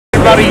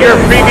about a year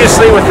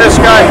previously with this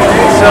guy.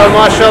 So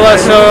mashallah,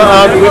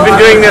 we've been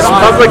doing this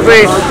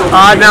publicly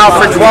now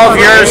for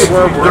 12 years,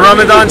 the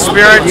Ramadan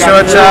spirit.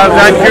 So it's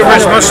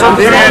Vancouver's Muslim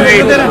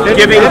community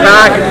giving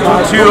back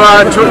to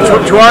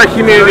our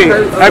community.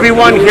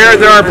 Everyone here,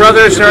 they're our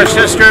brothers, they're our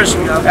sisters,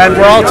 and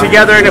we're all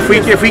together. And if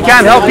we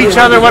can't help each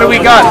other, what do we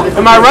got?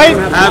 Am I right?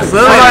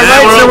 Absolutely. Am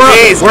I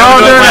right? So we're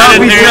all there to help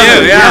each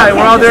other. Yeah,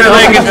 we're all there to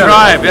help each other.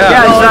 Tribe.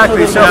 Yeah,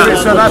 exactly. So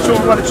that's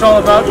what it's all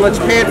about.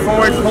 Let's pay it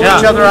forward, pull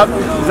each other up.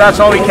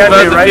 That's all we can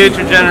do, right?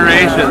 Future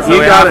generations. So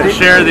we have to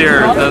share the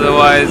earth.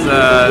 Otherwise,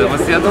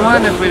 what's the other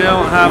one? If we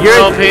don't have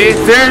world peace,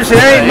 there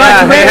ain't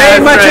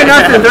much or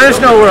nothing. There is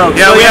no world.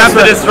 Yeah, we have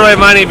to destroy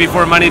money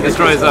before money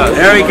destroys us.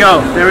 There we go.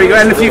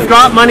 And if you've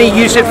got money,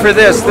 use it for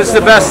this. This is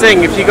the best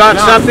thing. If you got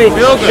something,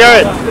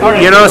 share it.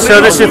 You know,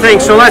 so this is the thing.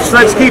 So let's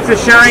keep the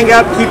sharing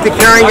up, keep the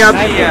caring up,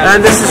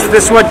 and this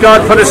is what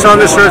God put us on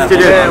this earth to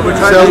do.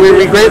 So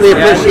we greatly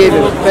appreciate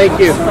it. Thank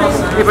you.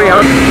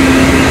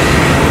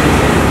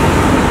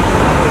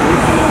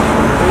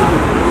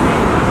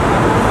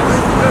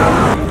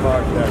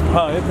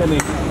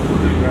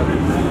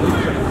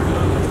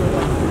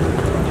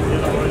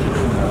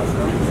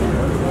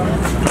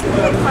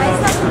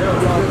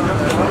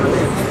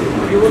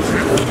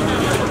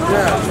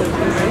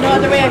 No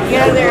other way I can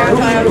get out of there.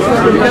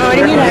 You know what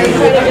I mean? I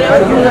try to get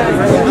out of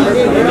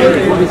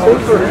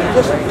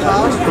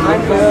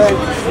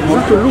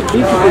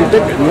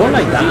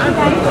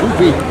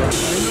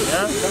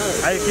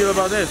How do you feel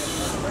about this?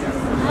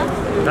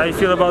 How do you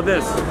feel about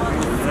this?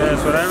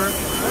 Yes, whatever.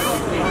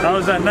 How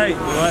was that night?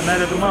 That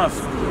night at the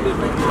mosque?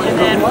 and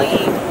then we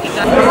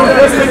got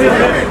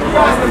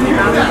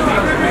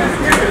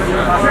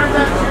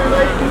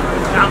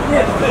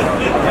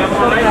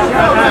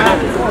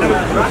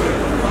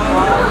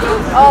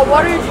oh,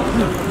 what are you?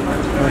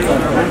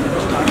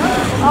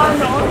 Oh,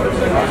 no.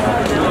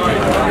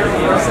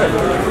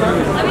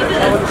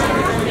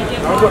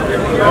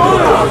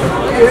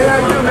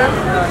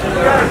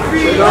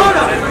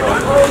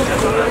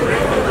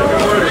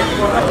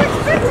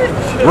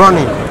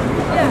 Running.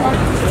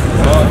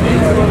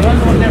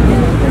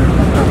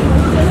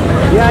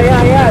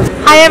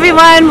 Hi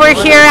everyone, we're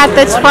here at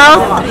the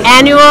 12th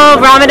annual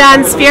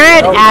Ramadan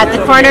Spirit at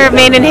the corner of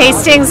Main and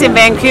Hastings in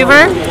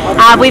Vancouver.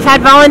 We've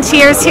had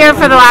volunteers here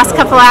for the last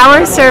couple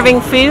hours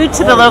serving food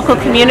to the local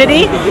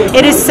community.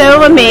 It is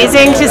so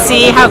amazing to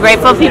see how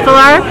grateful people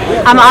are.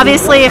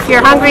 Obviously if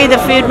you're hungry, the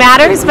food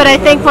matters, but I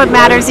think what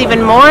matters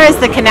even more is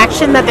the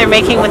connection that they're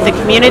making with the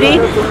community.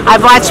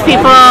 I've watched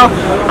people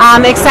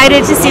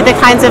excited to see the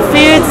kinds of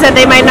foods that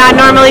they might not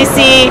normally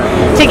see,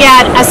 to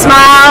get a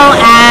smile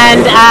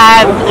and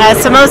a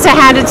samosa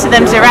handed to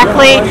them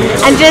directly,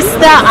 and just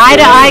the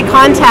eye-to-eye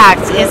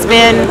contact has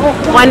been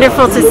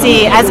wonderful to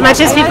see. As much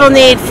as people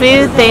need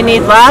food, they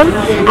need love,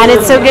 and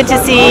it's so good to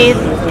see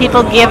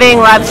people giving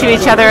love to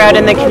each other out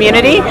in the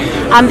community.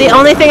 The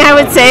only thing I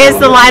would say is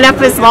the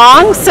lineup is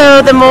long,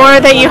 so the more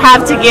that you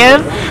have to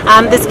give,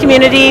 this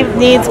community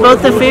needs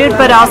both the food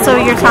but also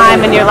your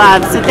time and your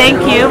love. So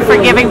thank you for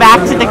giving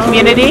back to the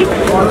community.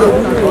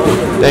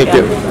 Thank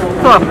you.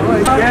 Cool.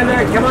 Stand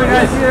there. Come on,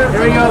 guys. Here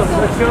we go.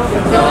 Let's go.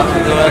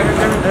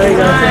 There you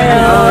go. All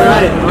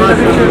right. All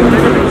right.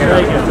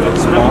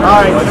 Come on.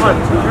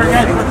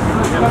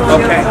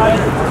 Okay.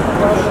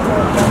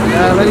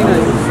 Very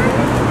nice.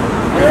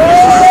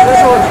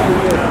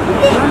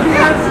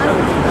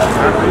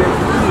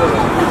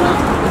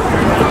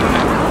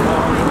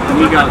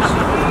 He goes.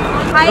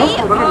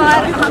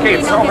 Okay,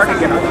 it's so hard to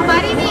get out.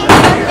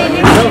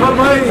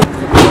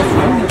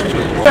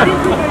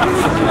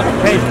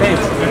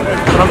 Pace.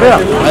 From there. I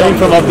think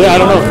from up there, I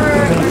don't know.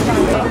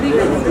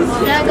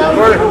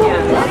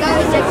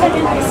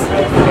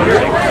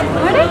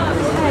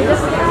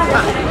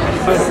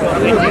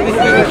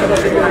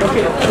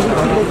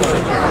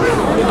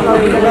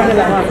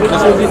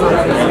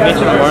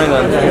 Tomorrow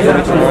then.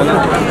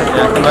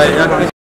 Yeah,